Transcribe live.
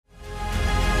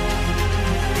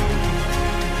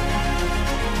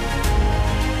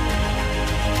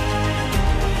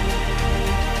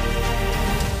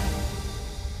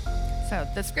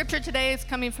The scripture today is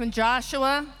coming from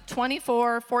Joshua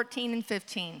 24:14 and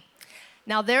 15.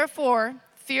 Now therefore,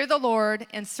 fear the Lord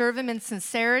and serve him in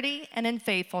sincerity and in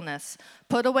faithfulness.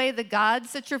 Put away the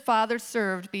gods that your fathers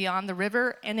served beyond the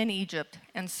river and in Egypt,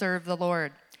 and serve the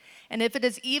Lord. And if it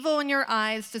is evil in your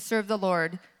eyes to serve the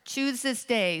Lord, choose this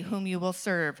day whom you will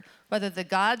serve, whether the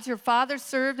gods your fathers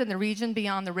served in the region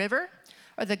beyond the river,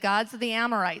 or the gods of the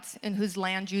Amorites in whose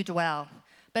land you dwell.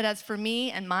 But as for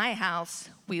me and my house,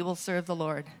 we will serve the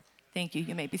Lord. Thank you.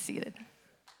 You may be seated.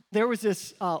 There was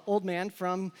this old man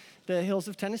from the hills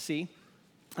of Tennessee.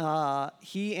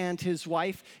 He and his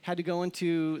wife had to go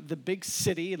into the big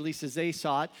city, at least as they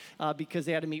saw it, because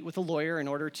they had to meet with a lawyer in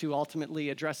order to ultimately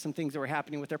address some things that were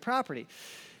happening with their property.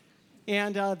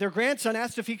 And their grandson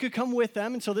asked if he could come with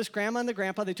them. And so this grandma and the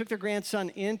grandpa, they took their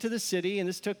grandson into the city. And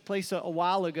this took place a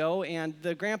while ago. And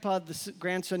the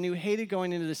grandson hated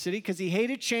going into the city because he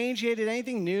hated change. He hated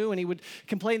anything new. And he would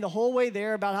complain the whole way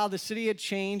there about how the city had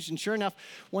changed. And sure enough,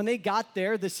 when they got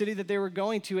there, the city that they were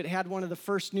going to, it had one of the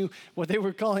first new, what they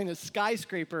were calling a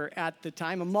skyscraper at the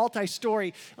time, a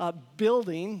multi-story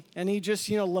building. And he just,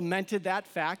 lamented that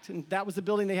fact. And that was the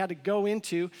building they had to go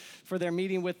into for their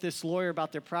meeting with this lawyer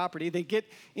about their property. They get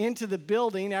into the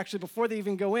building. Actually, before they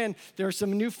even go in, there's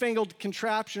some newfangled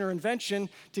contraption or invention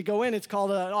to go in. It's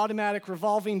called an automatic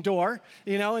revolving door,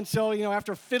 And so,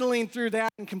 after fiddling through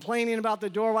that and complaining about the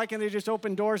door, why can't they just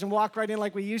open doors and walk right in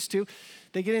like we used to?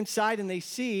 They get inside and they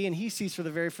see, and he sees for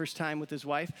the very first time with his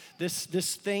wife,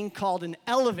 this thing called an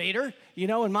elevator.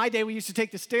 In my day, we used to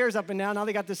take the stairs up and down. Now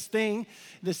they got this thing,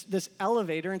 this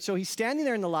elevator. And so he's standing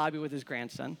there in the lobby with his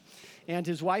grandson, and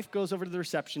his wife goes over to the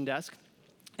reception desk.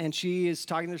 And she is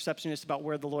talking to the receptionist about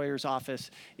where the lawyer's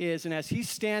office is. And as he's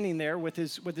standing there with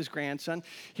his grandson,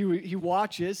 he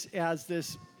watches as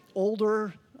this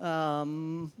older,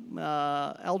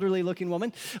 elderly-looking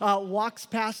woman walks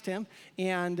past him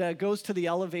and goes to the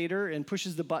elevator and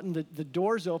pushes the button. The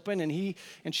doors open, and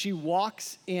she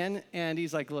walks in, and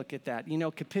he's like, "Look at that!"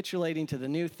 Capitulating to the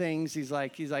new things. He's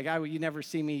like, "You never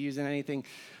see me using anything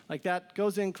like that."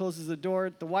 Goes in, closes the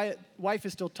door. The wife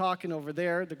is still talking over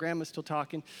there. The grandma's still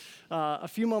talking. A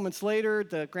few moments later,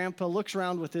 the grandpa looks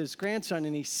around with his grandson,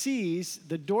 and he sees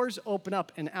the doors open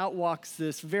up, and out walks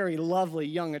this very lovely,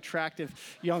 young,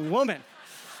 attractive young woman.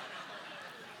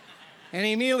 And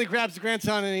he immediately grabs the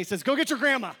grandson, and he says, "Go get your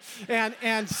grandma."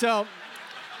 And so,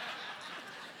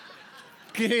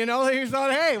 he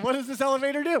thought, hey, what does this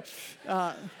elevator do?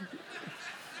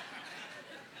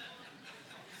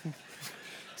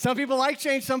 Some people like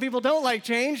change, some people don't like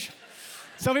change.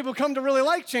 Some people come to really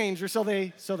like change, or so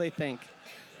they think.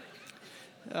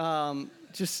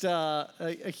 Just a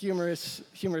humorous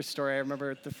story. I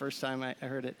remember the first time I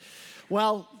heard it.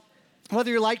 Well, whether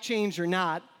you like change or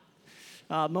not,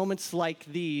 moments like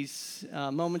these,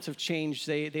 moments of change,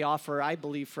 they offer, I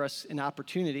believe, for us an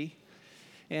opportunity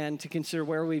and to consider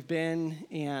where we've been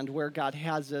and where God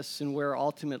has us and where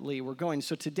ultimately we're going.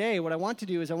 So today, what I want to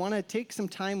do is I want to take some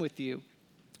time with you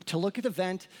to look at an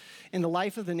event in the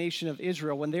life of the nation of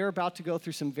Israel when they're about to go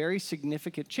through some very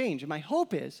significant change. And my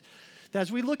hope is that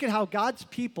as we look at how God's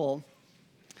people,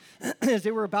 as they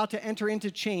were about to enter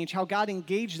into change, how God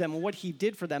engaged them and what he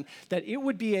did for them, that it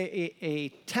would be a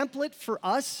template for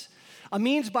us, a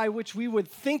means by which we would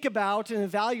think about and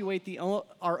evaluate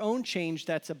our own change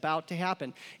that's about to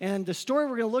happen. And the story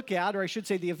we're going to look at, or I should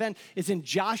say the event, is in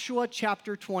Joshua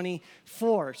chapter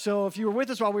 24. So if you were with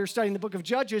us while we were studying the book of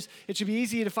Judges, it should be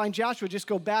easy to find Joshua. Just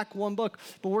go back one book.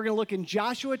 But we're going to look in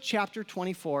Joshua chapter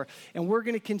 24, and we're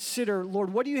going to consider,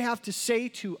 Lord, what do you have to say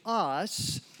to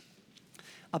us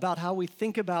about how we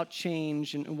think about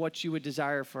change and what you would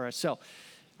desire for us? So,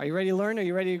 are you ready to learn? Are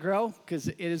you ready to grow? Because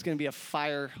it is going to be a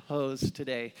fire hose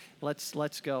today.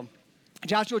 Let's go.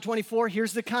 Joshua 24,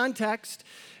 here's the context.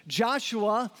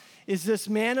 Joshua is this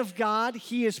man of God.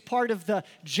 He is part of the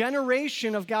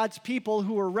generation of God's people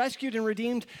who were rescued and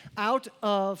redeemed out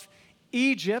of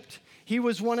Egypt. He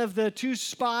was one of the two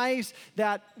spies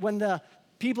that when the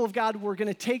people of God were going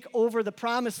to take over the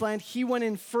promised land, he went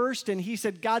in first and he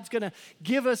said, God's going to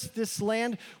give us this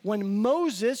land. When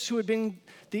Moses, who had been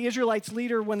the Israelites'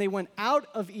 leader when they went out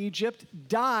of Egypt,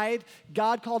 died,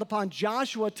 God called upon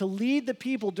Joshua to lead the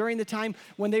people during the time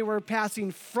when they were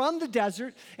passing from the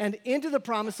desert and into the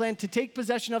promised land to take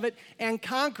possession of it and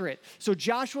conquer it. So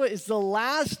Joshua is the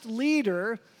last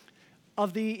leader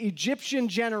of the Egyptian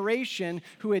generation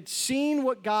who had seen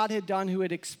what God had done, who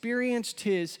had experienced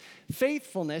his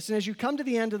faithfulness. And as you come to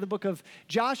the end of the book of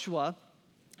Joshua,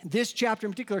 this chapter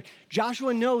in particular,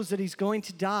 Joshua knows that he's going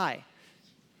to die.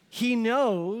 He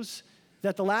knows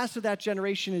that the last of that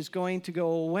generation is going to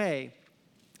go away.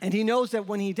 And he knows that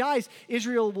when he dies,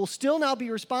 Israel will still now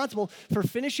be responsible for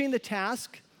finishing the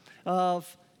task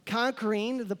of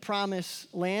conquering the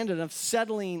promised land and of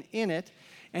settling in it.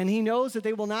 And he knows that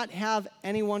they will not have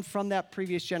anyone from that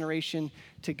previous generation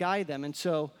to guide them. And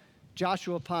so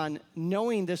Joshua, upon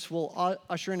knowing this will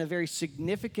usher in a very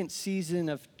significant season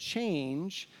of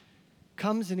change,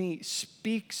 comes and he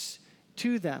speaks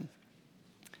to them.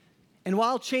 And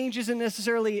while change isn't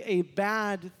necessarily a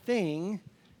bad thing,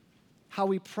 how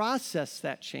we process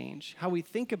that change, how we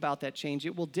think about that change,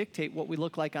 it will dictate what we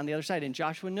look like on the other side. And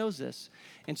Joshua knows this.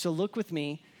 And so look with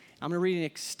me. I'm going to read an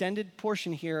extended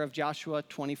portion here of Joshua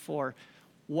 24,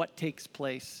 what takes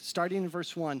place. Starting in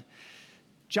verse 1.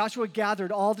 Joshua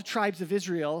gathered all the tribes of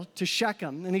Israel to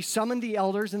Shechem, and he summoned the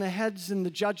elders and the heads and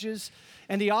the judges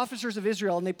and the officers of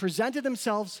Israel, and they presented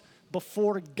themselves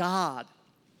before God.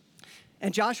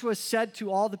 And Joshua said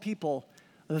to all the people,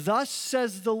 "Thus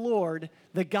says the Lord,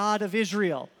 the God of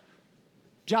Israel."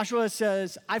 Joshua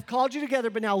says, I've called you together,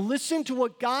 but now listen to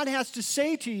what God has to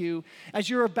say to you as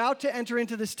you're about to enter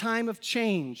into this time of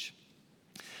change.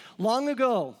 Long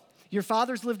ago, your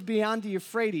fathers lived beyond the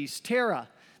Euphrates, Terah,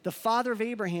 the father of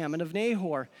Abraham and of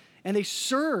Nahor, and they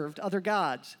served other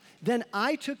gods. Then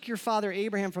I took your father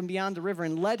Abraham from beyond the river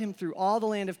and led him through all the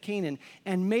land of Canaan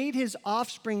and made his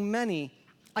offspring many.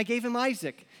 I gave him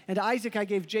Isaac, and to Isaac I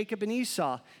gave Jacob and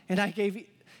Esau, and I gave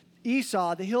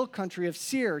Esau the hill country of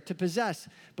Seir to possess.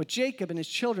 But Jacob and his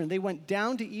children, they went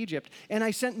down to Egypt, and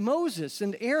I sent Moses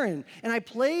and Aaron, and I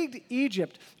plagued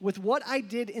Egypt with what I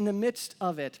did in the midst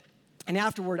of it. And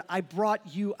afterward I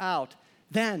brought you out.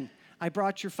 Then I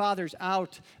brought your fathers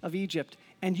out of Egypt,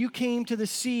 and you came to the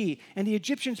sea, and the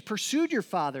Egyptians pursued your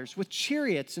fathers with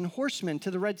chariots and horsemen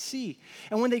to the Red Sea.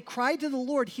 And when they cried to the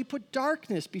Lord, he put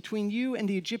darkness between you and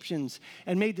the Egyptians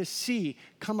and made the sea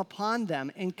come upon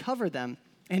them and cover them.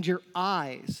 And your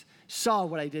eyes saw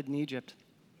what I did in Egypt.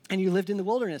 And you lived in the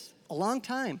wilderness a long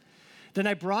time. Then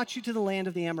I brought you to the land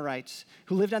of the Amorites,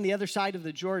 who lived on the other side of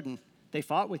the Jordan. They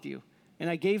fought with you, and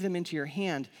I gave them into your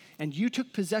hand. And you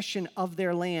took possession of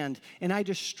their land, and I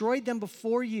destroyed them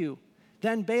before you.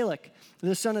 Then Balak,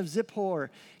 the son of Zippor,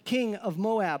 king of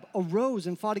Moab, arose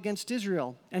and fought against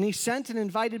Israel. And he sent and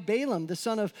invited Balaam, the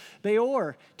son of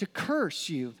Beor, to curse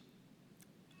you.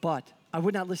 But I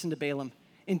would not listen to Balaam.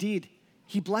 Indeed,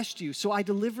 he blessed you, so I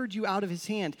delivered you out of his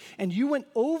hand. And you went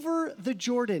over the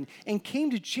Jordan and came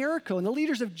to Jericho, and the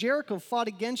leaders of Jericho fought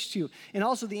against you, and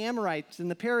also the Amorites and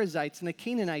the Perizzites and the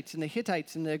Canaanites and the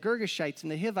Hittites and the Girgashites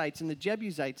and the Hivites and the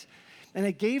Jebusites. And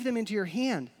I gave them into your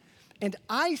hand. And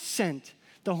I sent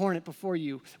the hornet before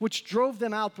you, which drove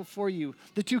them out before you,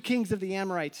 the two kings of the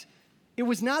Amorites. It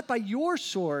was not by your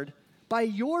sword, by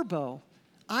your bow.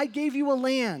 I gave you a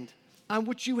land on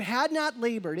which you had not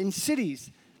labored, in cities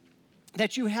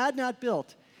that you had not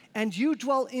built, and you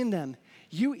dwell in them.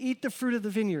 You eat the fruit of the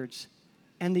vineyards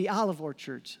and the olive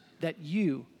orchards that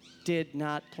you did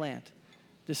not plant.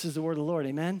 This is the word of the Lord,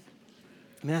 amen?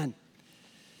 Amen.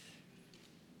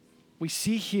 We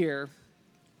see here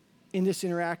in this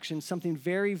interaction something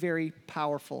very, very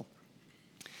powerful.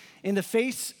 In the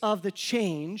face of the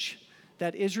change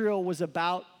that Israel was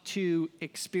about to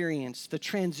experience, the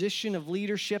transition of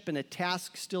leadership and a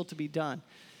task still to be done,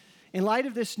 in light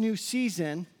of this new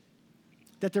season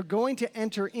that they're going to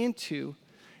enter into,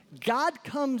 God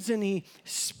comes and he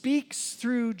speaks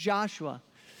through Joshua.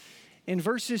 In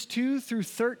verses 2 through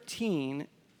 13,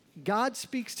 God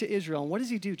speaks to Israel. And what does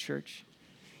he do, church?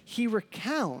 He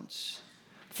recounts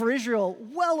for Israel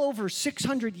well over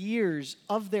 600 years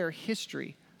of their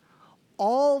history,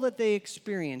 all that they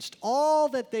experienced, all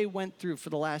that they went through for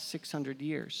the last 600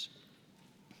 years.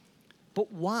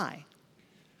 But why?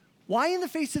 Why in the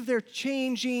face of their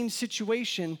changing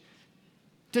situation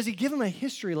does he give them a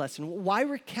history lesson? Why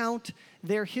recount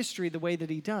their history the way that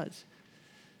he does?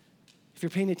 If you're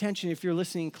paying attention, if you're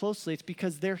listening closely, it's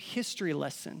because their history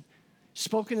lesson,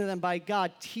 spoken to them by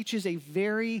God, teaches a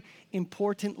very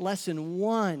important lesson,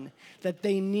 one that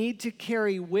they need to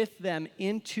carry with them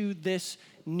into this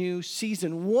new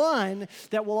season, one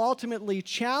that will ultimately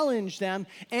challenge them,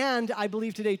 and I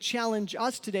believe today challenge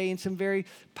us today in some very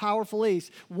powerful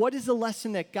ways. What is the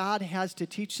lesson that God has to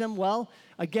teach them? Well,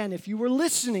 again, if you were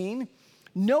listening,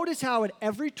 notice how at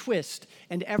every twist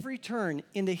and every turn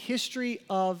in the history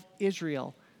of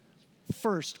Israel,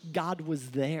 first, God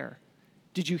was there.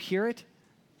 Did you hear it?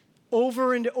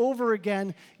 Over and over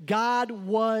again, God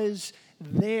was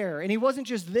there. And he wasn't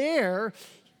just there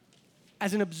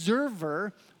as an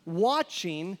observer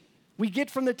watching. We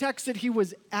get from the text that he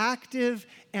was active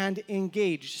and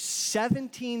engaged.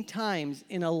 17 times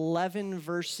in 11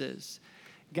 verses,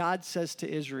 God says to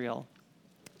Israel,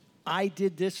 I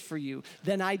did this for you.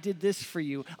 Then I did this for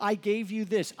you. I gave you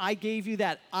this. I gave you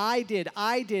that. I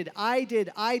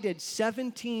did.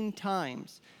 17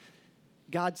 times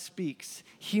God speaks.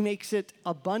 He makes it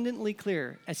abundantly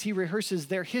clear as he rehearses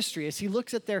their history, as he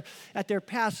looks at their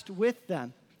past with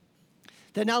them,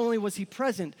 that not only was he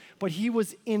present, but he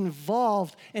was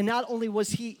involved. And not only was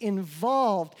he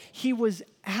involved, he was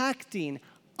acting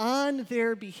on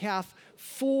their behalf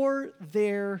for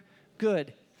their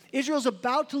good. Israel's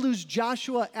about to lose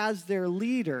Joshua as their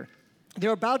leader.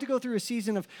 They're about to go through a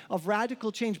season of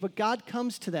radical change, but God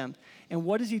comes to them. And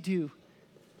what does he do?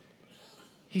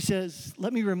 He says,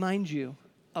 let me remind you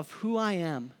of who I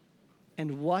am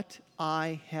and what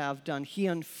I have done. He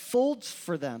unfolds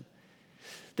for them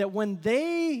that when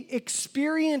they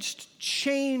experienced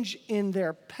change in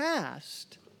their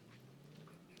past,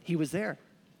 he was there.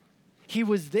 He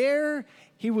was there.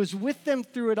 He was with them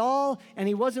through it all, and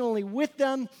he wasn't only with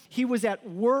them, he was at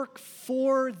work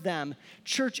for them.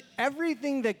 Church,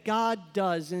 everything that God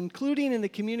does, including in the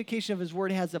communication of his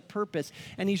word, has a purpose,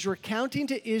 and he's recounting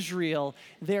to Israel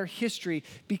their history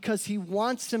because he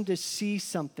wants them to see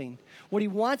something. What he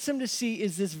wants them to see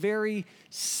is this very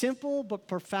simple but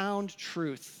profound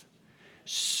truth.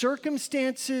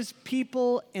 Circumstances,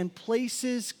 people, and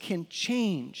places can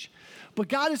change. But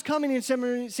God is coming and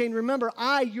saying, remember,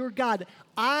 I, your God,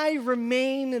 I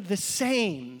remain the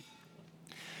same.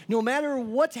 No matter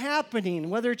what's happening,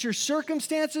 whether it's your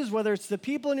circumstances, whether it's the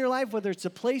people in your life, whether it's the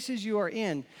places you are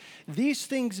in, these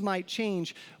things might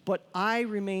change, but I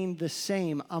remain the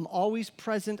same. I'm always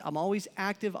present, I'm always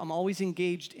active, I'm always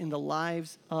engaged in the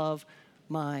lives of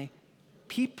my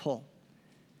people.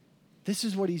 This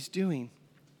is what he's doing.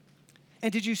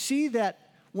 And did you see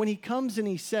that when he comes and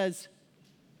he says,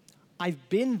 I've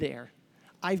been there,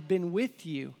 I've been with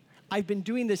you, I've been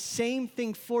doing the same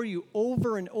thing for you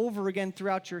over and over again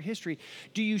throughout your history.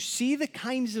 Do you see the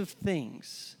kinds of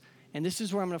things, and this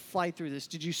is where I'm going to fly through this,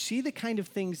 did you see the kind of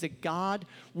things that God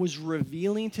was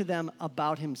revealing to them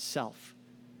about himself?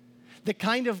 The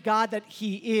kind of God that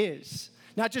he is.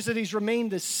 Not just that he's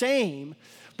remained the same,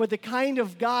 but the kind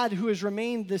of God who has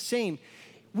remained the same.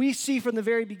 We see from the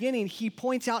very beginning, he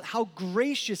points out how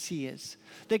gracious he is.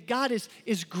 That God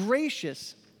is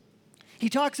gracious. He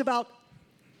talks about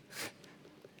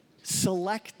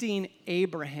selecting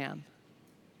Abraham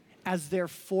as their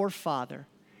forefather.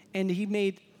 And he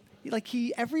made,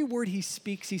 every word he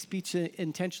speaks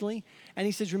intentionally. And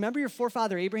he says, remember your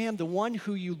forefather Abraham, the one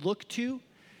who you look to?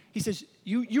 He says,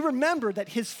 you remember that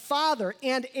his father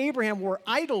and Abraham were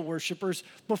idol worshipers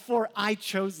before I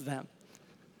chose them.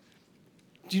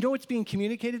 Do you know what's being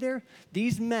communicated there?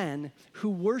 These men who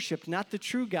worshiped not the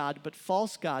true God, but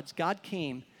false gods, God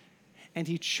came and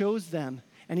he chose them.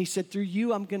 And he said, through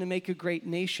you, I'm going to make a great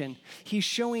nation. He's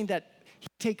showing that he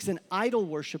takes an idol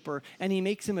worshiper and he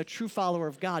makes him a true follower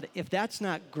of God. If that's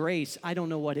not grace, I don't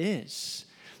know what is.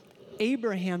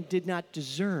 Abraham did not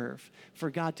deserve for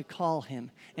God to call him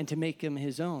and to make him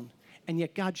his own. And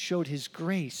yet God showed his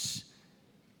grace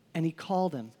and he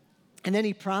called him. And then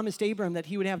he promised Abraham that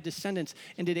he would have descendants.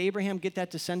 And did Abraham get that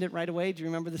descendant right away? Do you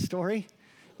remember the story?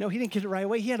 No, he didn't get it right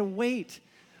away. He had to wait.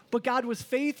 But God was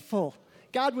faithful.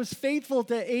 God was faithful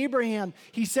to Abraham.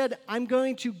 He said, I'm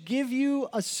going to give you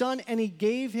a son, and he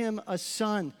gave him a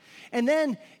son. And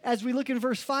then, as we look in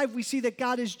verse 5, we see that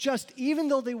God is just. Even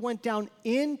though they went down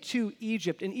into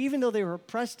Egypt, and even though they were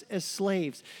oppressed as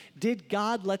slaves, did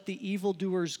God let the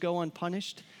evildoers go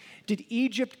unpunished? Did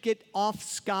Egypt get off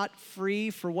scot-free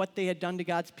for what they had done to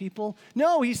God's people?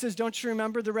 No, he says, don't you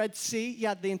remember the Red Sea?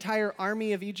 Yeah, the entire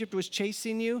army of Egypt was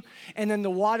chasing you, and then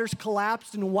the waters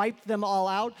collapsed and wiped them all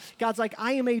out. God's like,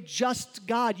 I am a just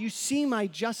God. You see my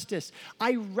justice.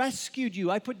 I rescued you.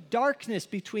 I put darkness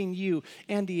between you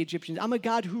and the Egyptians. I'm a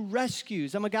God who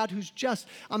rescues. I'm a God who's just.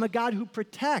 I'm a God who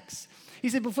protects. He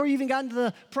said, before you even got into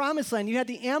the promised land, you had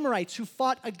the Amorites who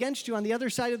fought against you on the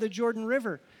other side of the Jordan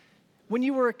River. When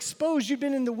you were exposed, you'd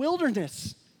been in the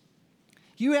wilderness.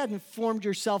 You hadn't formed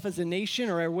yourself as a nation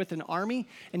or with an army,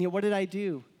 and yet what did I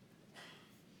do?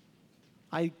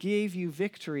 I gave you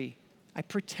victory. I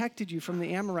protected you from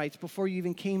the Amorites before you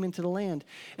even came into the land.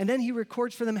 And then he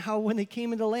records for them how when they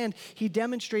came into the land, he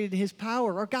demonstrated his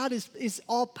power. Our God is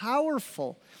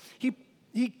all-powerful.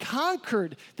 He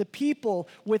conquered the people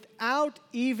without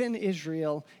even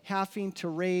Israel having to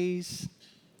raise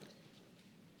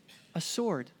a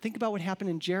sword. Think about what happened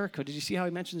in Jericho. Did you see how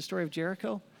he mentioned the story of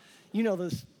Jericho? You know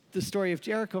the story of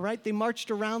Jericho, right? They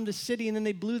marched around the city and then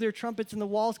they blew their trumpets and the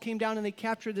walls came down and they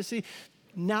captured the city.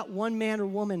 Not one man or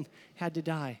woman had to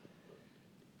die.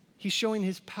 He's showing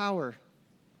his power.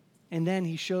 And then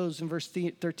he shows in verse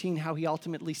 13 how he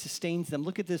ultimately sustains them.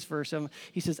 Look at this verse.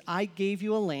 He says, I gave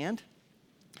you a land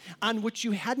on which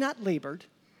you had not labored,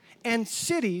 and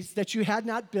cities that you had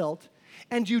not built,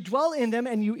 and you dwell in them,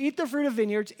 and you eat the fruit of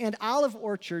vineyards and olive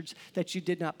orchards that you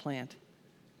did not plant.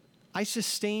 I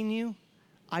sustain you.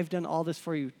 I've done all this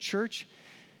for you. Church,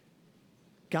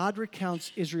 God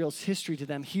recounts Israel's history to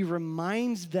them. He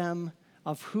reminds them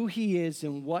of who he is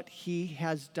and what he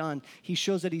has done. He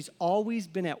shows that he's always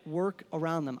been at work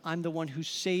around them. I'm the one who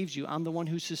saves you. I'm the one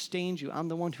who sustains you. I'm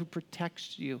the one who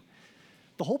protects you.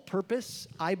 The whole purpose,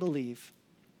 I believe,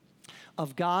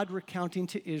 of God recounting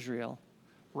to Israel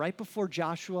right before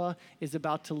Joshua is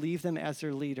about to leave them as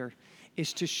their leader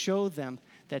is to show them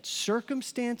that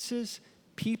circumstances,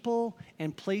 people,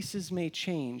 and places may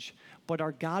change, but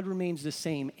our God remains the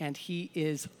same, and he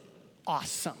is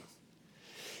awesome.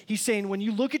 He's saying, when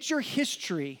you look at your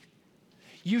history,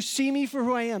 you see me for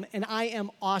who I am, and I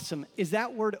am awesome. Is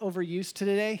that word overused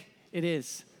today? It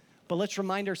is. But let's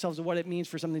remind ourselves of what it means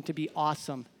for something to be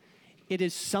awesome. It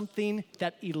is something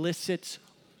that elicits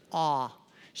awe.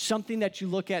 Something that you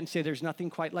look at and say, there's nothing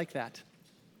quite like that.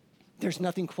 There's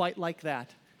nothing quite like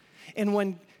that. And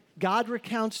when God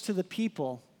recounts to the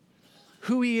people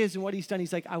who he is and what he's done,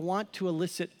 he's like, I want to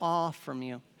elicit awe from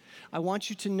you. I want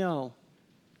you to know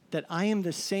that I am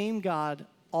the same God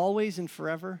always and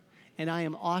forever, and I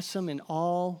am awesome in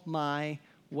all my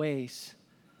ways.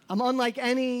 I'm unlike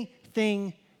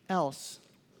anything else.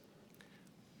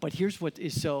 But here's what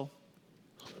is so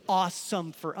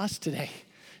awesome for us today.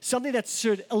 Something that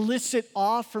should elicit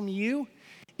awe from you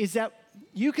is that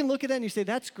you can look at that and you say,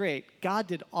 that's great. God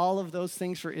did all of those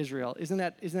things for Israel. Isn't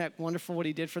that wonderful what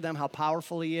he did for them, how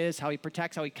powerful he is, how he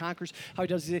protects, how he conquers, how he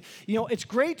does it. You know, it's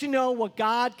great to know what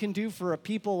God can do for a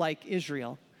people like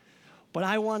Israel. But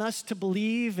I want us to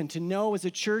believe and to know as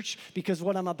a church, because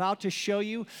what I'm about to show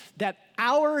you, that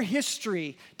our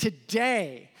history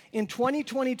today in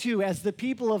 2022 as the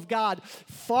people of God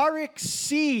far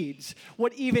exceeds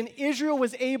what even Israel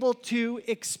was able to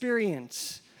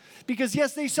experience. Because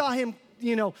yes, they saw him,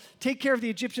 take care of the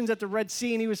Egyptians at the Red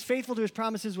Sea, and he was faithful to his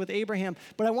promises with Abraham.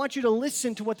 But I want you to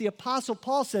listen to what the Apostle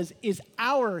Paul says is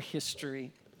our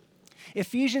history.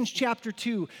 Ephesians chapter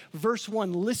 2, verse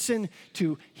 1, listen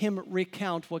to him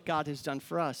recount what God has done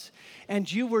for us.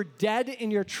 And you were dead in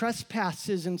your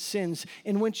trespasses and sins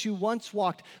in which you once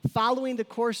walked, following the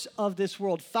course of this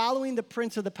world, following the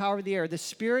prince of the power of the air, the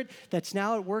spirit that's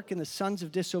now at work in the sons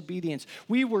of disobedience.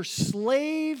 We were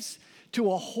slaves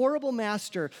to a horrible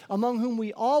master, among whom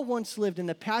we all once lived in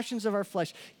the passions of our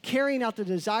flesh, carrying out the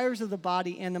desires of the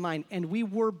body and the mind. And we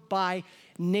were by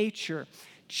nature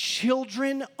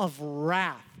children of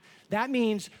wrath. That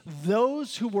means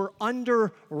those who were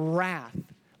under wrath,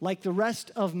 like the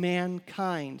rest of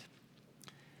mankind.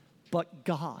 But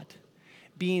God,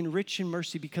 being rich in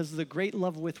mercy because of the great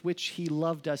love with which he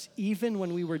loved us, even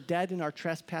when we were dead in our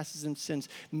trespasses and sins,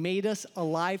 made us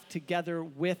alive together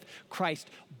with Christ.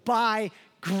 By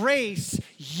grace,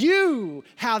 you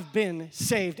have been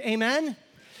saved. Amen?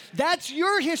 That's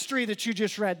your history that you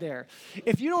just read there.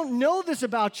 If you don't know this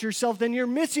about yourself, then you're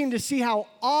missing to see how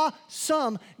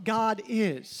awesome God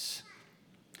is.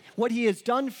 What he has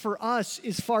done for us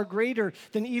is far greater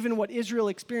than even what Israel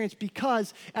experienced,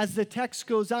 because as the text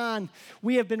goes on,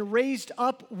 we have been raised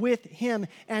up with him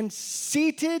and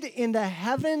seated in the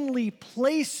heavenly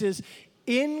places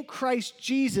in Christ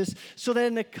Jesus, so that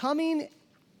in the coming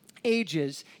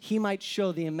ages, he might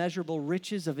show the immeasurable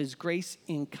riches of his grace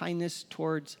in kindness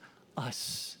towards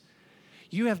us.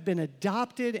 You have been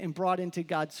adopted and brought into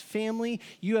God's family.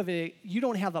 You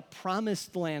don't have a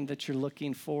promised land that you're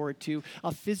looking forward to,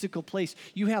 a physical place.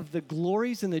 You have the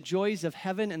glories and the joys of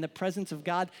heaven and the presence of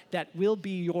God that will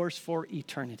be yours for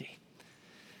eternity.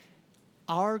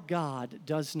 Our God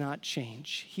does not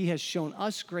change. He has shown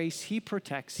us grace. He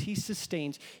protects. He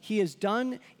sustains. He has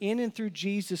done in and through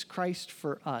Jesus Christ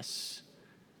for us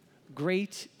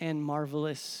great and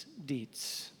marvelous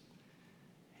deeds.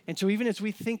 And so even as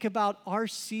we think about our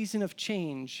season of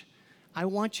change, I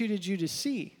want you to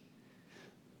see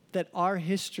that our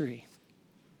history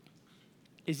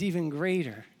is even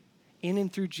greater in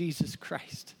and through Jesus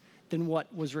Christ than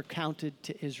what was recounted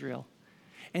to Israel.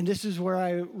 And this is where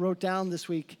I wrote down this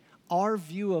week, our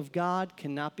view of God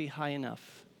cannot be high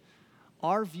enough.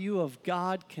 Our view of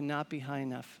God cannot be high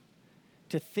enough.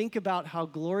 To think about how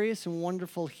glorious and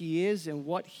wonderful he is and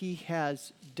what he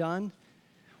has done,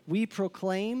 we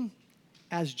proclaim,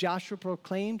 as Joshua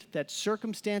proclaimed, that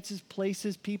circumstances,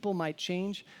 places, people might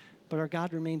change, but our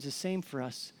God remains the same for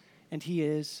us, and he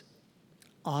is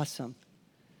awesome.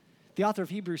 The author of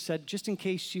Hebrews said, just in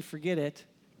case you forget it,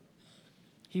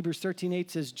 Hebrews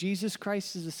 13:8 says, Jesus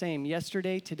Christ is the same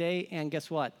yesterday, today, and guess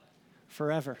what?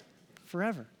 Forever.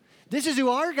 Forever. This is who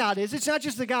our God is. It's not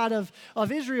just the God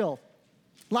of Israel.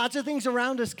 Lots of things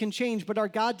around us can change, but our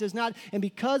God does not. And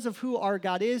because of who our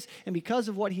God is, and because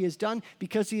of what he has done,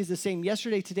 because he is the same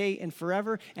yesterday, today, and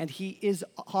forever, and he is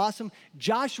awesome,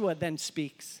 Joshua then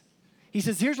speaks. He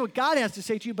says, here's what God has to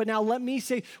say to you, but now let me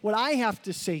say what I have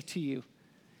to say to you.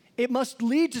 It must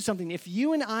lead to something. If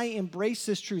you and I embrace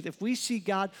this truth, if we see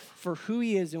God for who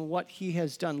he is and what he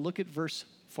has done, look at verse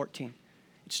 14.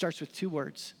 It starts with two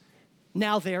words.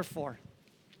 Now, therefore.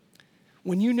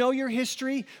 When you know your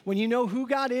history, when you know who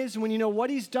God is, and when you know what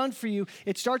he's done for you,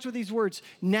 it starts with these words,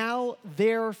 now,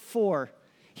 therefore.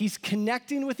 He's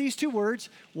connecting with these two words,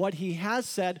 what he has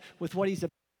said with what he's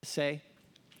about to say,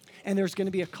 and there's going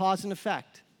to be a cause and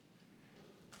effect.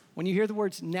 When you hear the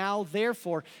words, now,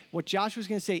 therefore, what Joshua's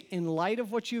going to say, in light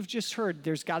of what you've just heard,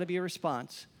 there's got to be a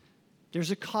response. There's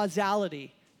a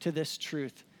causality to this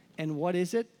truth. And what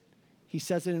is it? He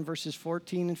says it in verses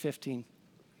 14 and 15.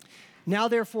 Now,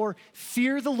 therefore,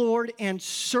 fear the Lord and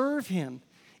serve him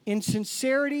in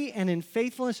sincerity and in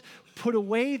faithfulness. Put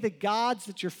away the gods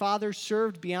that your fathers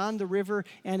served beyond the river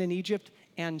and in Egypt,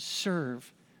 and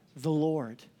serve the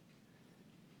Lord.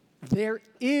 There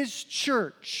is,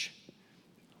 church,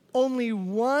 only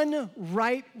one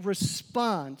right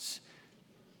response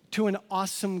to an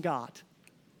awesome God.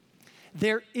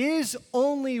 There is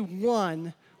only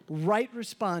one right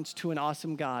response to an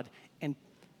awesome God, and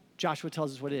Joshua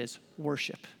tells us what it is: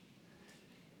 worship.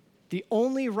 The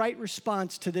only right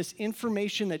response to this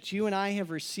information that you and I have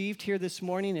received here this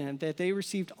morning and that they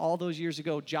received all those years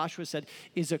ago, Joshua said,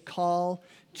 is a call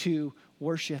to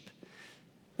worship.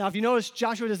 Now, if you notice,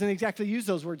 Joshua doesn't exactly use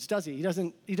those words, does he?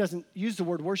 He doesn't use the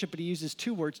word worship, but he uses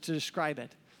two words to describe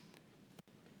it.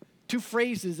 Two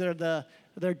phrases that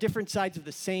are different sides of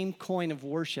the same coin of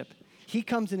worship. He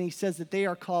comes and he says that they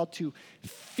are called to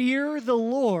fear the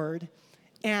Lord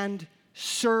and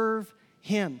serve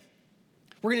him.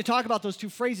 We're going to talk about those two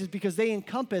phrases because they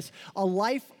encompass a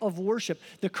life of worship.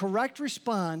 The correct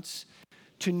response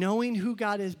to knowing who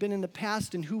God has been in the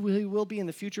past and who he will be in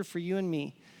the future for you and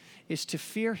me is to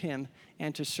fear him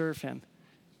and to serve him.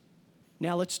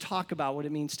 Now let's talk about what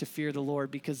it means to fear the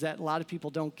Lord, because a lot of people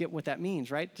don't get what that means,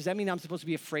 right? Does that mean I'm supposed to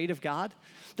be afraid of God?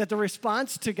 That the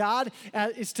response to God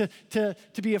is to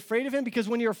be afraid of him? Because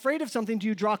when you're afraid of something, do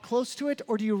you draw close to it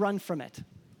or do you run from it?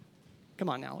 Come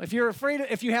on now. If you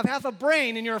have half a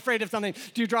brain and you're afraid of something,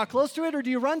 do you draw close to it or do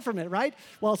you run from it, right?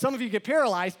 Well, some of you get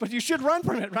paralyzed, but you should run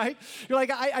from it, right? You're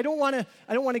like, I don't want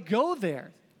to go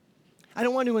there. I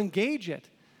don't want to engage it.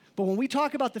 But when we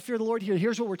talk about the fear of the Lord here,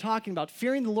 here's what we're talking about.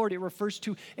 Fearing the Lord, it refers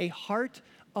to a heart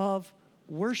of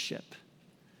worship.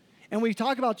 And when we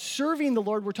talk about serving the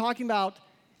Lord, we're talking about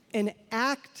an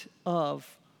act of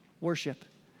worship.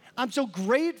 I'm so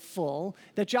grateful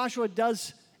that Joshua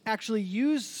does actually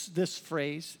use this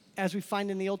phrase as we find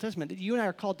in the Old Testament, that you and I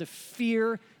are called to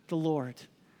fear the Lord.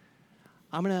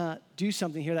 I'm going to do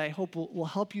something here that I hope will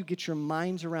help you get your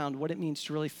minds around what it means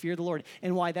to really fear the Lord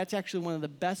and why that's actually one of the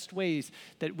best ways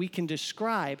that we can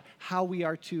describe how we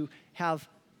are to have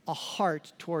a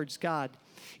heart towards God.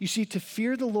 You see, to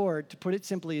fear the Lord, to put it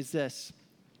simply, is this: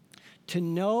 to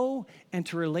know and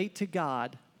to relate to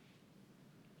God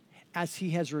as he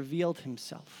has revealed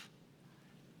himself.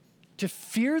 To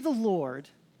fear the Lord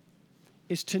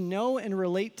is to know and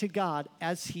relate to God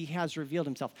as he has revealed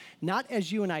himself. Not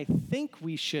as you and I think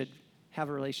we should have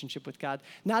a relationship with God,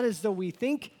 not as though we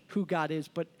think who God is,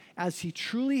 but as he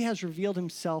truly has revealed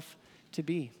himself to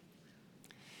be.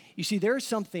 You see, there's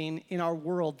something in our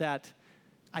world that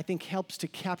I think helps to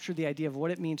capture the idea of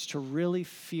what it means to really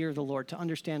fear the Lord, to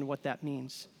understand what that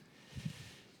means.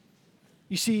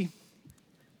 You see,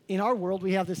 in our world,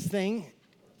 we have this thing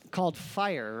called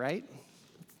fire, right?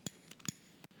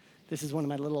 This is one of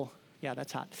my little, yeah,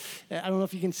 that's hot. I don't know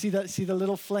if you can see the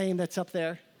little flame that's up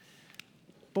there.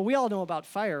 But we all know about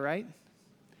fire, right?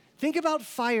 Think about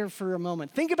fire for a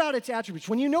moment. Think about its attributes.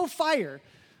 When you know fire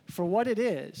for what it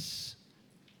is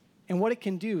and what it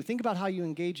can do, think about how you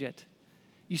engage it.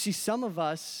 You see, some of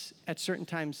us, at certain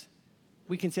times,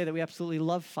 we can say that we absolutely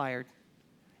love fire,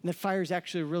 and that fire is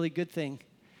actually a really good thing.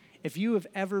 If you have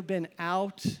ever been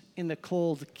out in the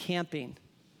cold camping,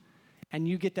 and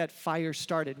you get that fire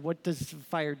started, what does the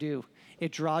fire do?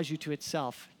 It draws you to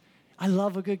itself. I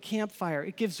love a good campfire.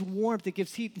 It gives warmth, it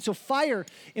gives heat. And so fire,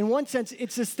 in one sense,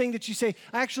 it's this thing that you say,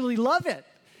 I actually love it.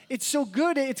 It's so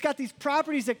good. It's got these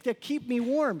properties that keep me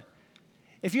warm.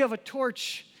 If you have a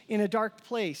torch in a dark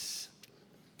place,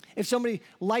 if somebody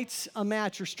lights a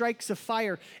match or strikes a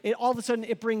fire, all of a sudden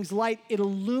it brings light, it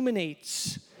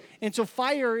illuminates. And so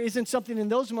fire isn't something in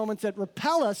those moments that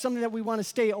repel us, something that we want to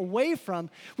stay away from.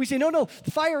 We say, no,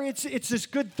 fire, it's this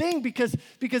good thing because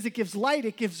it gives light,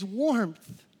 it gives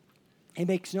warmth. It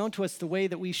makes known to us the way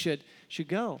that we should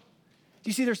go. Do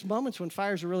you see there's moments when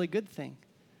fire is a really good thing?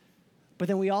 But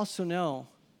then we also know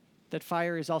that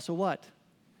fire is also what?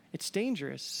 It's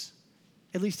dangerous.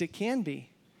 At least it can be.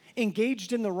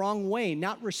 Engaged in the wrong way,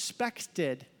 not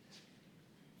respected,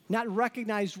 not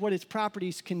recognized what its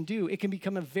properties can do, it can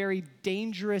become a very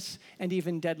dangerous and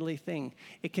even deadly thing.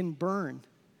 It can burn,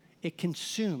 it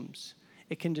consumes,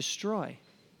 it can destroy.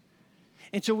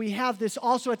 And so we have this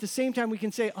also at the same time we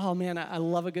can say, oh man, I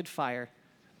love a good fire.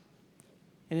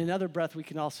 In another breath, we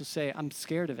can also say, I'm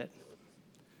scared of it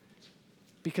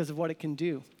because of what it can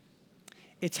do.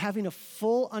 It's having a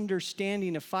full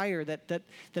understanding of fire that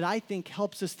I think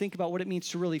helps us think about what it means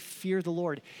to really fear the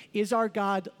Lord. Is our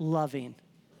God loving?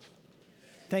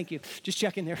 Thank you. Just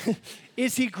checking there.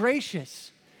 Is he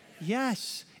gracious?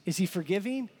 Yes. Is he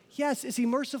forgiving? Yes. Is he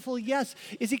merciful? Yes.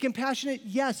 Is he compassionate?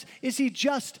 Yes. Is he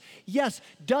just? Yes.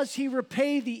 Does he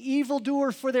repay the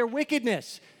evildoer for their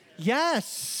wickedness?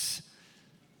 Yes.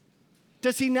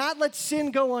 Does he not let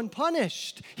sin go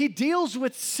unpunished? He deals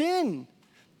with sin.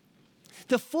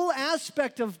 The full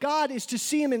aspect of God is to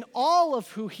see him in all of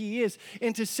who he is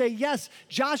and to say, yes,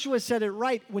 Joshua said it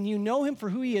right. When you know him for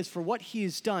who he is, for what he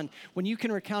has done, when you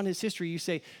can recount his history, you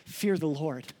say, fear the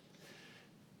Lord.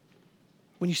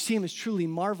 When you see him as truly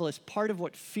marvelous, part of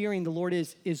what fearing the Lord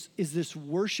is this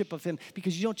worship of him,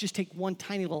 because you don't just take one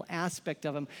tiny little aspect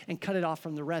of him and cut it off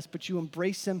from the rest, but you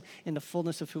embrace him in the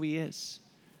fullness of who he is.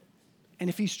 And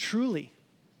if he's truly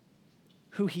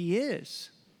who he is,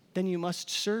 then you must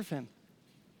serve him.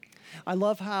 I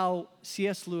love how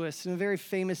C.S. Lewis, in a very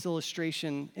famous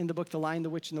illustration in the book The Lion, the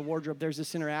Witch, and the Wardrobe, there's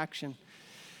this interaction.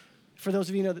 For those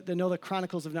of you that know the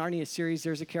Chronicles of Narnia series,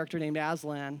 there's a character named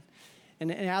Aslan. And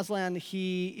Aslan,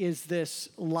 he is this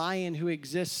lion who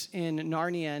exists in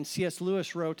Narnia. And C.S.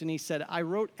 Lewis wrote, and he said, I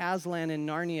wrote Aslan in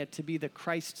Narnia to be the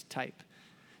Christ type.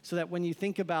 So that when you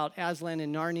think about Aslan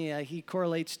in Narnia, he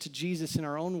correlates to Jesus in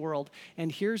our own world.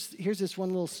 And here's this one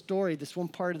little story, this one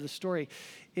part of the story.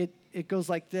 It goes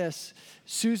like this.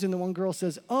 Susan, the one girl,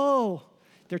 says, oh,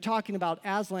 they're talking about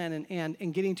Aslan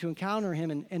and getting to encounter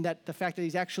him and that the fact that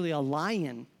he's actually a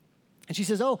lion. And she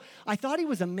says, oh, I thought he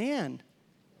was a man.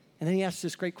 And then he asks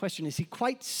this great question, is he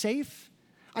quite safe?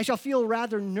 I shall feel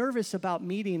rather nervous about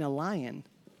meeting a lion.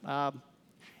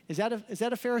 Is that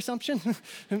a fair assumption?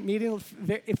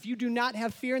 If you do not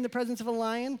have fear in the presence of a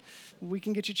lion, we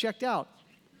can get you checked out.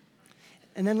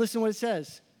 And then listen to what it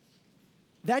says.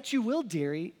 That you will,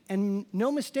 dearie, and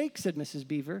no mistake, said Mrs.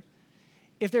 Beaver.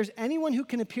 If there's anyone who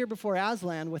can appear before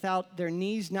Aslan without their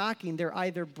knees knocking, they're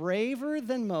either braver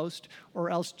than most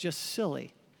or else just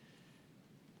silly.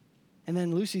 And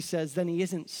then Lucy says, then he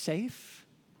isn't safe?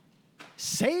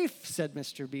 Safe, said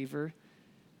Mr. Beaver.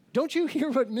 Don't you hear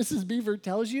what Mrs. Beaver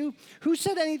tells you? Who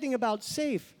said anything about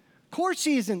safe? Of course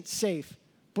he isn't safe,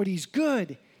 but he's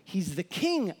good. He's the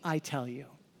king, I tell you.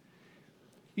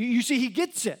 You see, he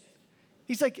gets it.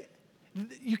 He's like,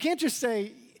 you can't just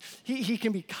say he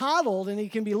can be coddled and he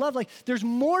can be loved. Like, there's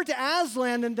more to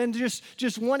Aslan than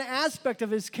just one aspect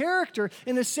of his character.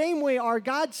 In the same way, our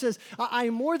God says, I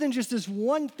am more than just this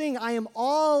one thing. I am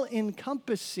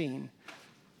all-encompassing.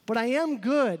 But I am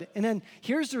good. And then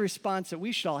here's the response that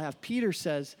we should all have. Peter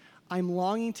says, I'm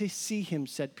longing to see him,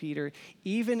 said Peter,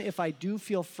 even if I do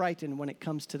feel frightened when it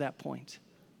comes to that point.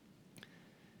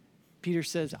 Peter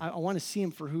says, I want to see him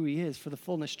for who he is, for the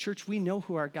fullness. Church, we know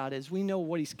who our God is. We know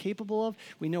what he's capable of.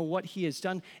 We know what he has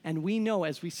done. And we know,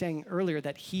 as we sang earlier,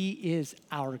 that he is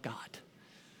our God.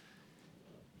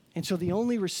 And so the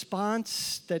only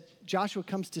response that Joshua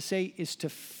comes to say is to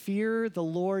fear the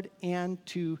Lord and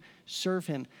to serve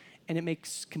him. And it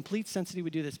makes complete sense that he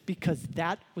would do this because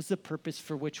that was the purpose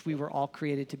for which we were all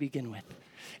created to begin with.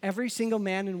 Every single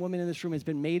man and woman in this room has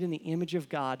been made in the image of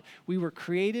God. We were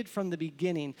created from the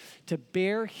beginning to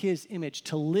bear his image,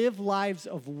 to live lives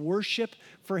of worship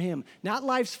for him. Not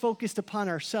lives focused upon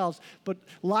ourselves, but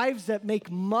lives that make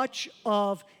much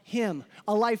of him.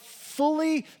 A life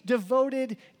fully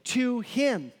devoted to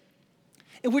him.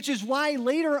 And which is why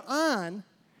later on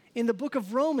in the book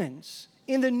of Romans,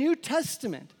 in the New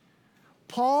Testament,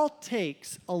 Paul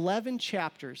takes 11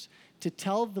 chapters to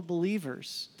tell the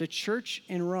believers, the church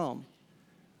in Rome,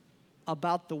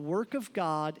 about the work of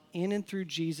God in and through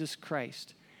Jesus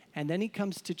Christ. And then he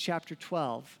comes to chapter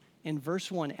 12 in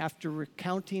verse 1 after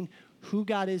recounting who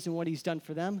God is and what he's done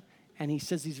for them. And he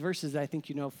says these verses that I think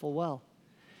you know full well.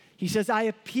 He says, I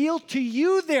appeal to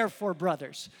you, therefore,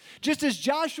 brothers. Just as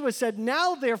Joshua said,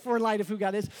 now, therefore, in light of who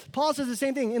God is, Paul says the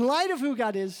same thing. In light of who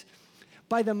God is,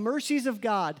 by the mercies of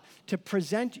God, to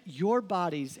present your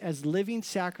bodies as living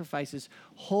sacrifices,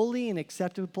 holy and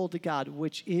acceptable to God,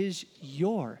 which is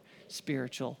your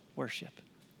spiritual worship.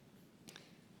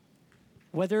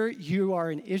 Whether you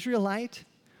are an Israelite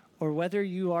or whether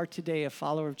you are today a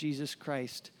follower of Jesus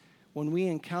Christ, when we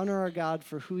encounter our God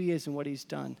for who he is and what he's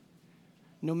done,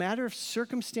 no matter if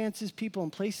circumstances, people,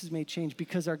 and places may change,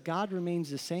 because our God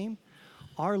remains the same,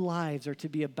 our lives are to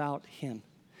be about him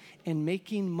and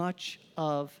making much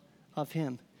of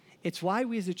him. It's why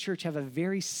we as a church have a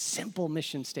very simple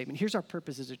mission statement. Here's our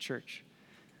purpose as a church.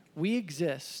 We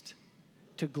exist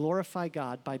to glorify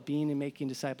God by being and making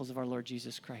disciples of our Lord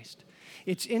Jesus Christ.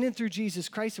 It's in and through Jesus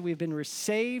Christ that we've been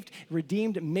saved,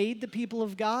 redeemed, made the people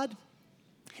of God.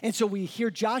 And so we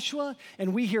hear Joshua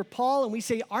and we hear Paul and we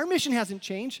say our mission hasn't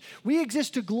changed. We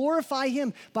exist to glorify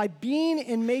him by being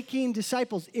and making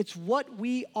disciples. It's what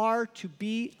we are to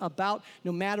be about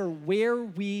no matter where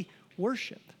we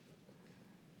worship.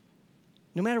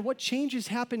 No matter what changes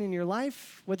happen in your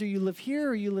life, whether you live here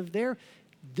or you live there,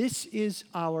 this is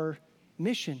our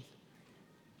mission.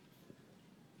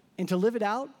 And to live it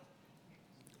out,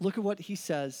 look at what he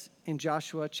says in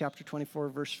Joshua chapter 24,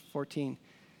 verse 14.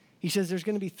 He says there's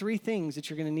going to be three things that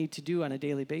you're going to need to do on a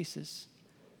daily basis.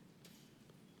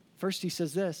 First, he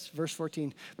says this, verse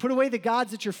 14, put away the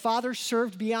gods that your fathers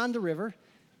served beyond the river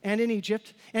and in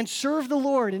Egypt, and serve the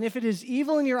Lord. And if it is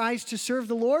evil in your eyes to serve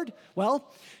the Lord,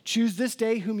 well, choose this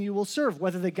day whom you will serve,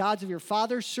 whether the gods of your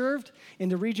fathers served in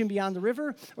the region beyond the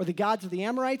river, or the gods of the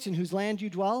Amorites in whose land you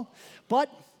dwell.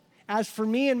 But as for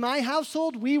me and my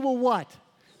household, we will what?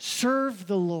 Serve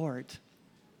the Lord.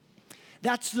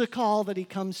 That's the call that he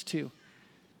comes to.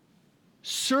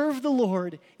 Serve the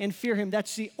Lord and fear him.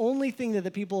 That's the only thing that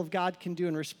the people of God can do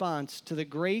in response to the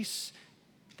grace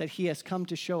that he has come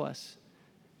to show us.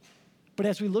 But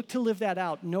as we look to live that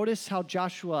out, notice how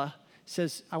Joshua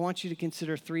says, I want you to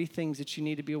consider three things that you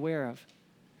need to be aware of.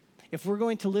 If we're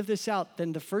going to live this out,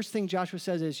 then the first thing Joshua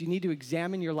says is you need to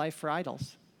examine your life for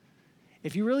idols.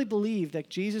 If you really believe that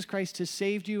Jesus Christ has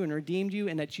saved you and redeemed you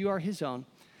and that you are his own,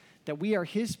 that we are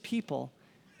his people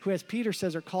who, as Peter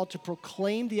says, are called to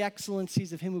proclaim the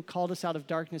excellencies of him who called us out of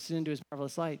darkness and into his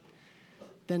marvelous light,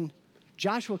 then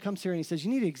Joshua comes here and he says, you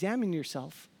need to examine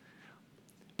yourself.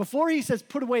 Before he says,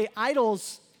 put away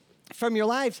idols from your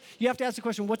lives, you have to ask the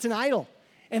question, what's an idol?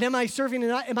 And am I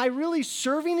really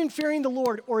serving and fearing the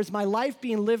Lord, or is my life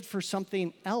being lived for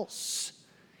something else?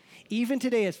 Even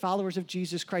today, as followers of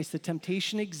Jesus Christ, the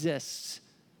temptation exists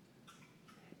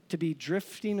to be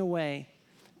drifting away,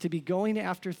 to be going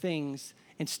after things,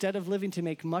 instead of living to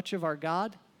make much of our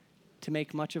God, to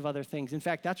make much of other things. In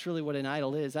fact, that's really what an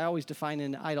idol is. I always define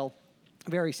an idol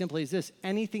very simply as this: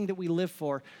 anything that we live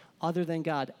for other than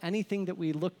God, anything that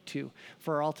we look to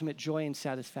for our ultimate joy and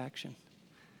satisfaction.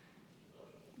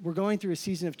 We're going through a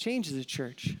season of change as a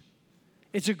church.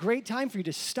 It's a great time for you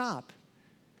to stop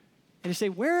and to say,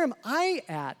 where am I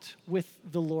at with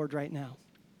the Lord right now?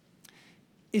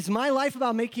 Is my life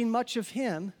about making much of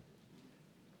him?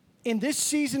 In this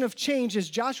season of change, as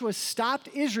Joshua stopped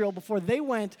Israel before they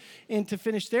went in to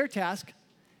finish their task,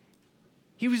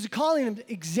 he was calling them,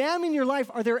 examine your life.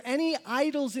 Are there any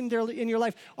idols in your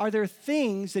life? Are there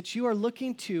things that you are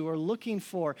looking to or looking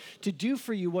for to do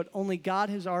for you what only God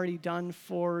has already done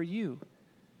for you?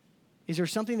 Is there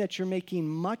something that you're making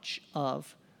much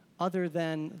of other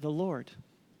than the Lord?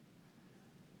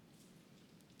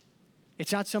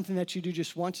 It's not something that you do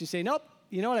just once and say, nope,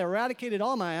 you know what, I eradicated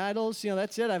all my idols. You know,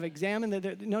 that's it, I've examined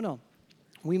it. No.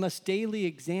 We must daily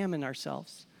examine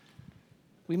ourselves.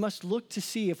 We must look to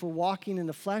see if we're walking in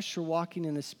the flesh or walking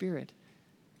in the spirit.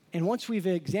 And once we've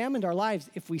examined our lives,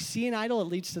 if we see an idol, it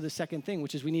leads to the second thing,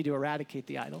 which is we need to eradicate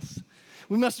the idols.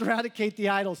 We must eradicate the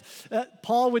idols.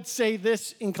 Paul would say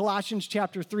this in Colossians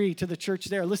chapter 3 to the church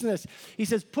there. Listen to this. He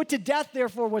says, put to death,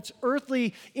 therefore, what's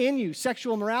earthly in you: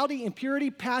 sexual immorality,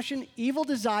 impurity, passion, evil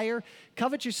desire,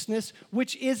 covetousness,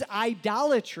 which is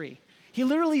idolatry. He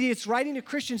literally is writing to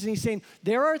Christians and he's saying,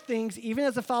 there are things, even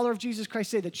as a follower of Jesus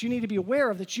Christ, say that you need to be aware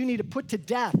of, that you need to put to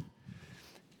death.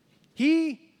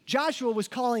 Joshua was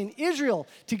calling Israel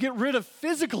to get rid of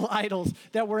physical idols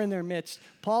that were in their midst.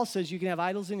 Paul says you can have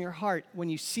idols in your heart. When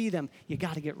you see them, you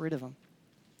got to get rid of them.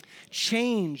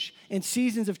 Change and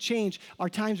seasons of change are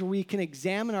times where we can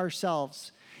examine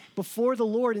ourselves before the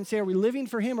Lord and say, are we living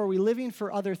for him or are we living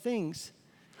for other things?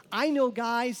 I know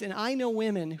guys and I know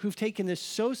women who've taken this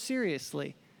so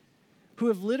seriously, who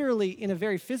have literally, in a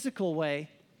very physical way,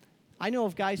 I know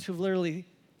of guys who've literally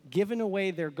given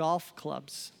away their golf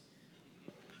clubs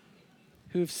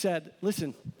who've said,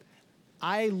 listen,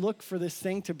 I look for this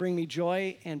thing to bring me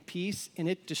joy and peace, and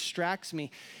it distracts me.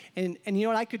 And you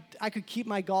know what? I could keep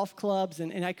my golf clubs,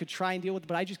 and I could try and deal with it,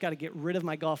 but I just got to get rid of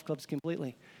my golf clubs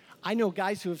completely. I know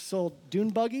guys who have sold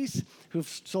dune buggies, who've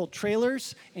sold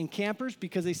trailers and campers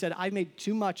because they said, I made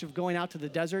too much of going out to the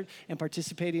desert and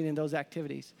participating in those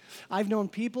activities. I've known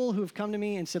people who've come to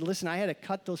me and said, listen, I had to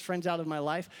cut those friends out of my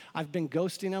life. I've been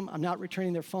ghosting them. I'm not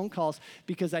returning their phone calls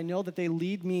because I know that they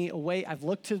lead me away. I've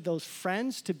looked to those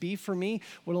friends to be for me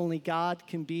what only God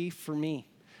can be for me.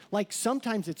 Like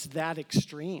sometimes it's that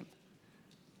extreme.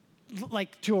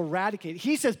 Like to eradicate.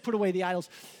 He says, put away the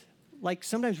idols. Like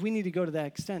sometimes we need to go to that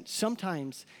extent.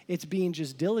 Sometimes it's being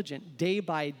just diligent day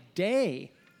by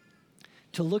day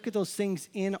to look at those things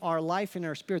in our life, in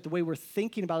our spirit, the way we're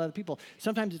thinking about other people.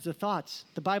 Sometimes it's the thoughts.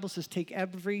 The Bible says take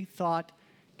every thought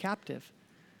captive.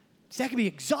 So that can be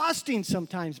exhausting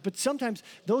sometimes, but sometimes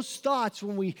those thoughts,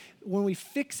 when we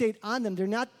fixate on them, they're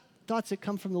not thoughts that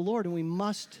come from the Lord, and we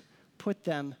must put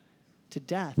them to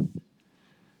death.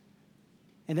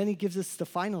 And then he gives us the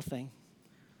final thing,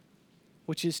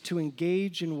 which is to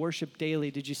engage in worship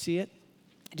daily. Did you see it?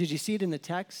 Did you see it in the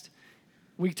text?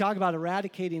 We talk about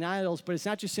eradicating idols, but it's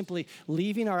not just simply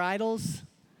leaving our idols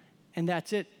and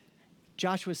that's it.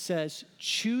 Joshua says,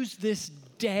 choose this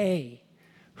day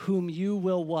whom you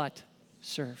will what?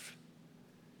 Serve.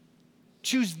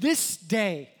 Choose this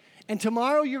day. And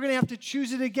tomorrow you're going to have to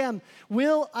choose it again.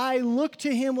 Will I look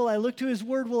to him? Will I look to his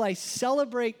word? Will I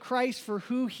celebrate Christ for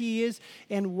who he is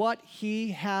and what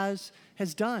he has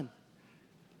done?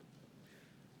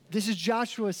 This is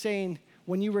Joshua saying,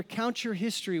 when you recount your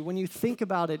history, when you think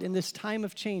about it in this time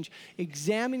of change,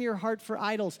 examine your heart for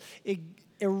idols,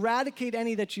 eradicate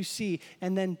any that you see,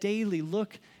 and then daily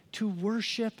look to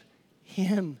worship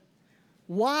him.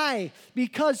 Why?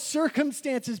 Because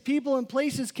circumstances, people, and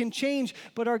places can change,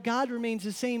 but our God remains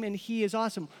the same, and he is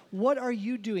awesome. What are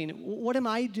you doing? What am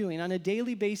I doing on a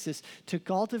daily basis to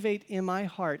cultivate in my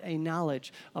heart a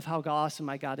knowledge of how awesome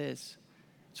my God is?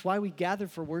 It's why we gather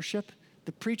for worship.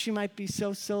 The preaching might be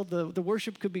so-so, the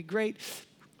worship could be great,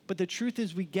 but the truth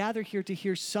is we gather here to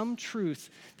hear some truth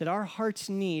that our hearts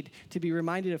need to be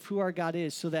reminded of who our God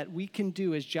is so that we can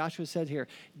do, as Joshua said here,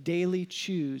 daily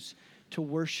choose to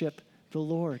worship the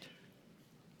Lord.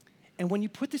 And when you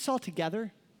put this all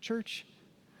together, church,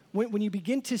 when you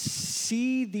begin to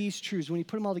see these truths, when you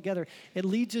put them all together, it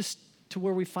leads us to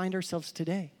where we find ourselves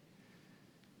today.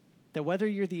 That whether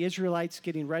you're the Israelites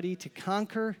getting ready to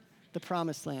conquer the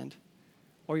promised land,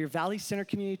 or your Valley Center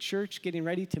Community Church getting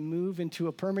ready to move into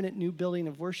a permanent new building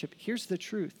of worship, here's the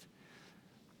truth.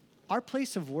 Our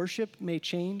place of worship may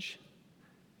change,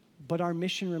 but our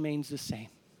mission remains the same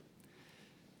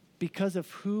because of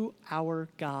who our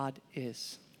God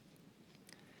is.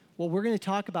 What we're going to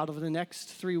talk about over the next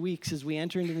 3 weeks as we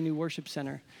enter into the new worship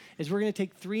center is we're going to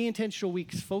take 3 intentional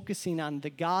weeks focusing on the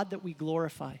God that we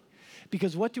glorify.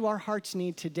 Because what do our hearts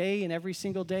need today and every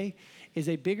single day is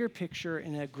a bigger picture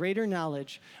and a greater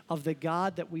knowledge of the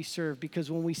God that we serve. Because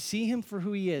when we see him for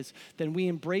who he is, then we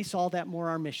embrace all that more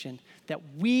our mission. That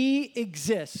we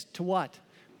exist to what?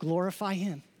 Glorify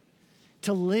him.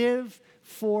 To live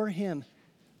for him.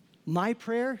 My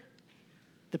prayer,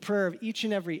 the prayer of each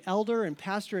and every elder and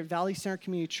pastor at Valley Center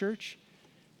Community Church,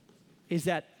 is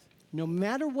that no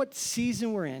matter what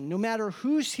season we're in, no matter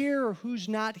who's here or who's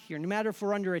not here, no matter if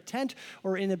we're under a tent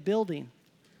or in a building,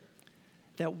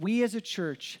 that we as a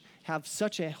church have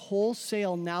such a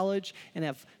wholesale knowledge and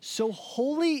have so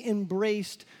wholly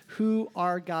embraced who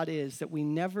our God is that we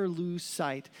never lose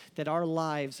sight that our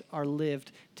lives are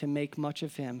lived to make much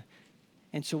of him.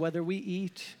 And so whether we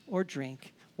eat or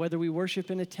drink, whether we worship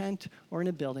in a tent or in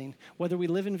a building, whether we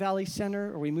live in Valley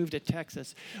Center or we move to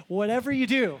Texas, whatever you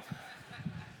do,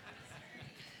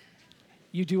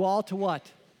 you do all to what?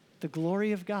 The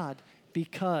glory of God,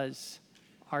 because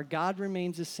our God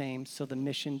remains the same, so the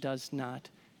mission does not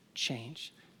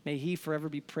change. May he forever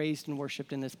be praised and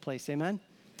worshiped in this place. Amen?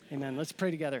 Amen. Let's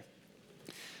pray together.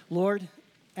 Lord,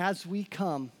 as we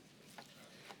come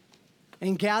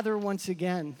and gather once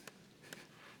again,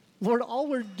 Lord, all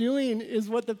we're doing is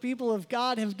what the people of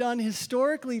God have done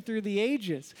historically through the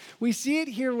ages. We see it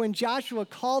here when Joshua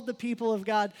called the people of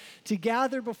God to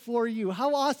gather before you.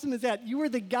 How awesome is that? You were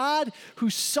the God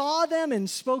who saw them and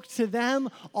spoke to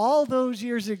them all those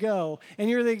years ago.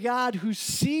 And you're the God who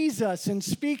sees us and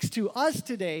speaks to us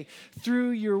today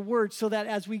through your word, so that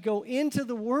as we go into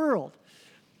the world,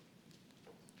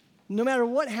 no matter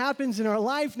what happens in our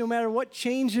life, no matter what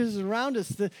changes around us,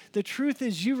 the truth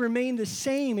is you remain the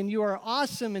same and you are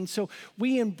awesome. And so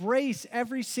we embrace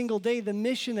every single day the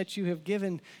mission that you have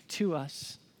given to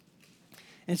us.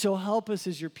 And so help us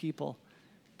as your people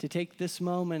to take this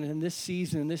moment and this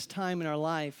season and this time in our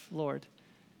life, Lord,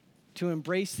 to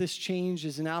embrace this change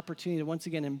as an opportunity to once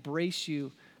again embrace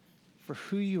you for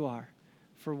who you are,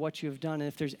 for what you have done. And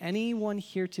if there's anyone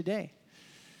here today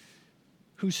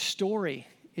whose story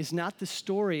is not the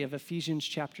story of Ephesians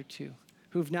chapter 2,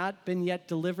 who have not been yet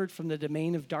delivered from the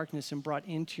domain of darkness and brought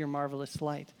into your marvelous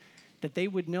light, that they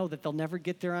would know that they'll never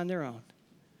get there on their own.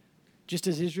 Just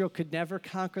as Israel could never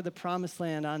conquer the promised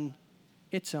land on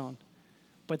its own,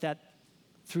 but that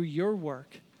through your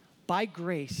work, by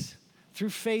grace,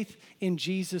 through faith in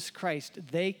Jesus Christ,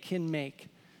 they can make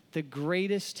the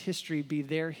greatest history be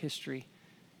their history,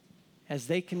 as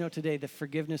they can know today the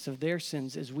forgiveness of their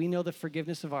sins as we know the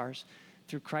forgiveness of ours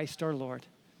through Christ our Lord.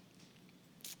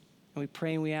 And we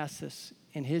pray and we ask this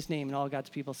in his name, and all God's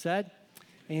people said,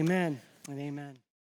 amen and amen.